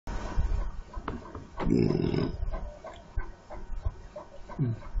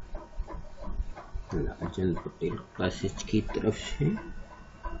राजन Patel classes की तरफ से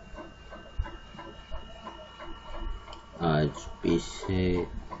आज विषय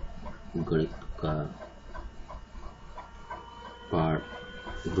गणित का part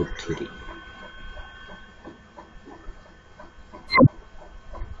group theory.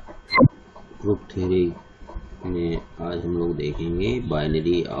 Group theory में आज हम लोग देखेंगे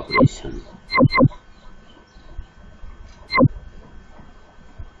बाइनरी ऑपरेशन।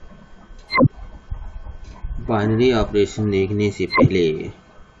 बाइनरी ऑपरेशन देखने से पहले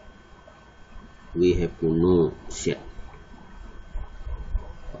we have to know set.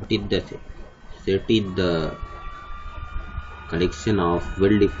 What is the set? Set is the collection of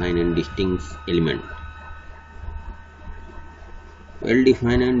well-defined and distinct elements.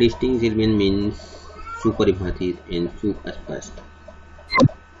 Well-defined and distinct element means superimposed and subspaced.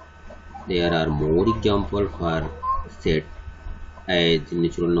 There are more examples for set as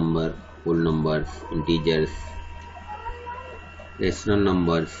natural number, whole numbers, integers, rational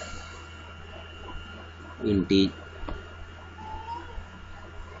numbers,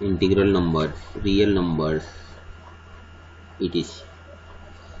 integral numbers, real numbers, etc.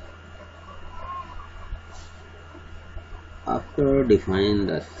 After defining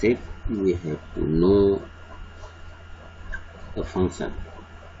the set, we have to know the function.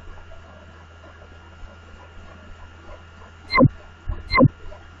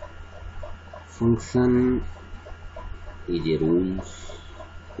 Function is a rules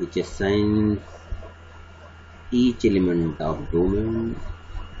which assigns each element of domain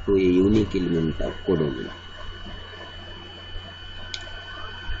to a unique element of codomain.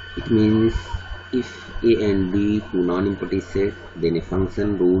 It means if A and B two non-empty sets, then a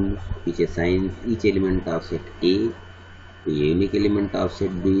function rule which assigns each element of set A to a unique element of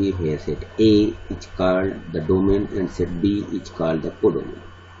set B, where set A is called the domain and set B is called the codomain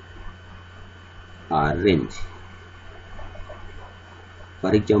or range.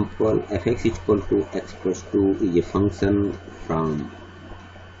 For example, fx is equal to x plus 2 is a function from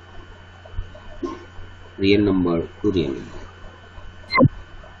real number to real number.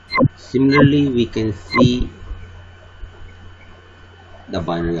 Similarly, we can see the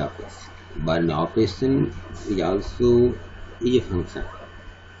binary operation. Binary operation is also a function,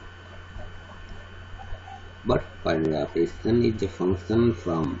 but binary operation is a function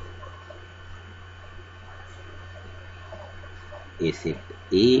from a set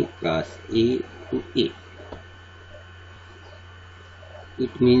A plus A to A.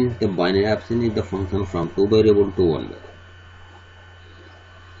 It means the binary operation is the function from two variable to one variable.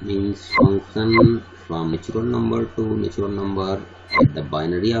 Means function from natural number to natural number, and the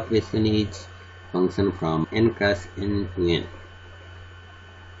binary operation is function from n cross n to n.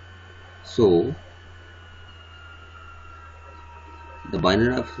 So the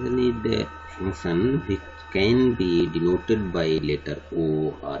binary operation is the function which can be denoted by letter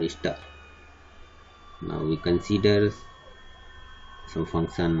O or star. Now we consider some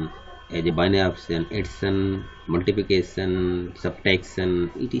function as a binary operation: addition, multiplication, subtraction,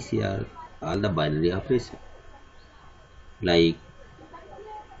 etc. are all the binary operation. Like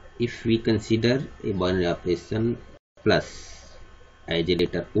if we consider a binary operation plus as a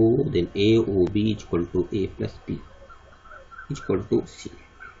letter O, then A O B is equal to A plus B is equal to C.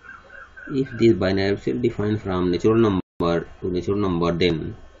 If this binary operation defined from natural number to natural number,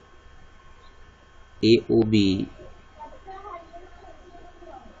 then A O B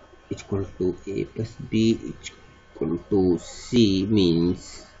is equal to A plus B is equal to C,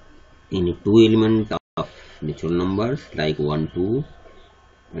 means any two elements of natural numbers like 1, 2,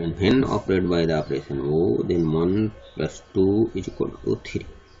 and when operated by the operation O, then 1 plus 2 is equal to 3,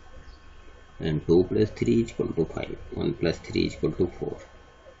 and 2 plus 3 is equal to 5, 1 plus 3 is equal to 4.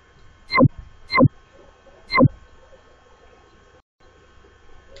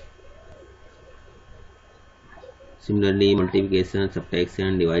 Similarly, multiplication,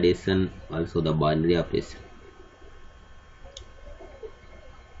 subtraction, division, also the binary operation.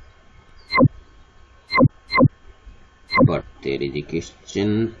 But there is a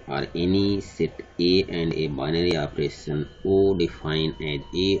question: are any set A and a binary operation O defined as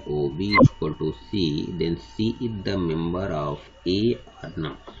A O B is equal to C, then C is the member of A or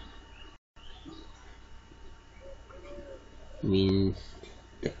not? Means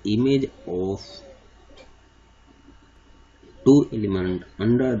the image of two elements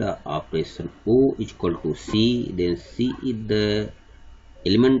under the operation O is equal to C, then C is the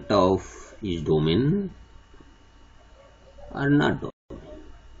element of its domain or not domain.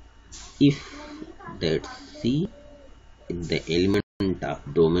 If that C is the element of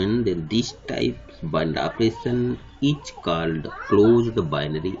domain, then this type binary operation is called closed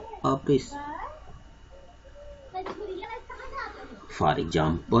binary operation. For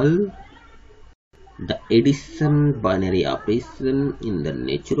example, the addition binary operation in the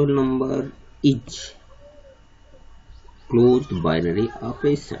natural number is closed binary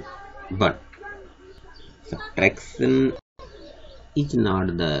operation, but subtraction is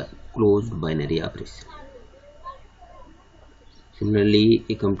not the closed binary operation. Similarly,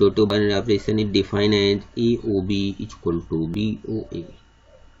 a commutative binary operation is defined as AOB equal to BOA.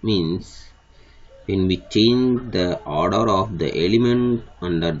 Means when we change the order of the element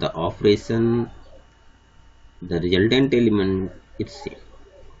under the operation, the resultant element is same.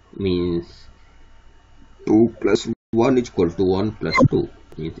 Means 2 plus 1 is equal to 1 plus 2.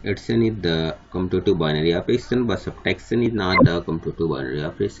 Means addition is the commutative binary operation, but subtraction is not the commutative binary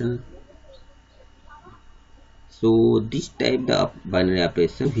operation. So this type of binary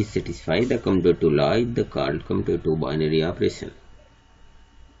operation which satisfy the commutative law is the called commutative binary operation.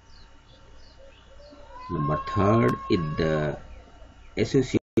 Number third is the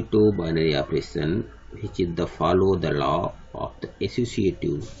associative binary operation, which is the follow the law of the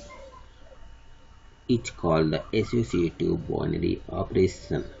associative. It's called the associative binary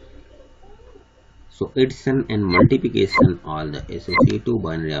operation. So addition and multiplication are the associative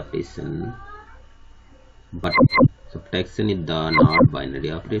binary operation, but subtraction is the not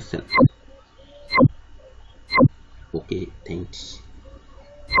binary operation. Okay, thanks.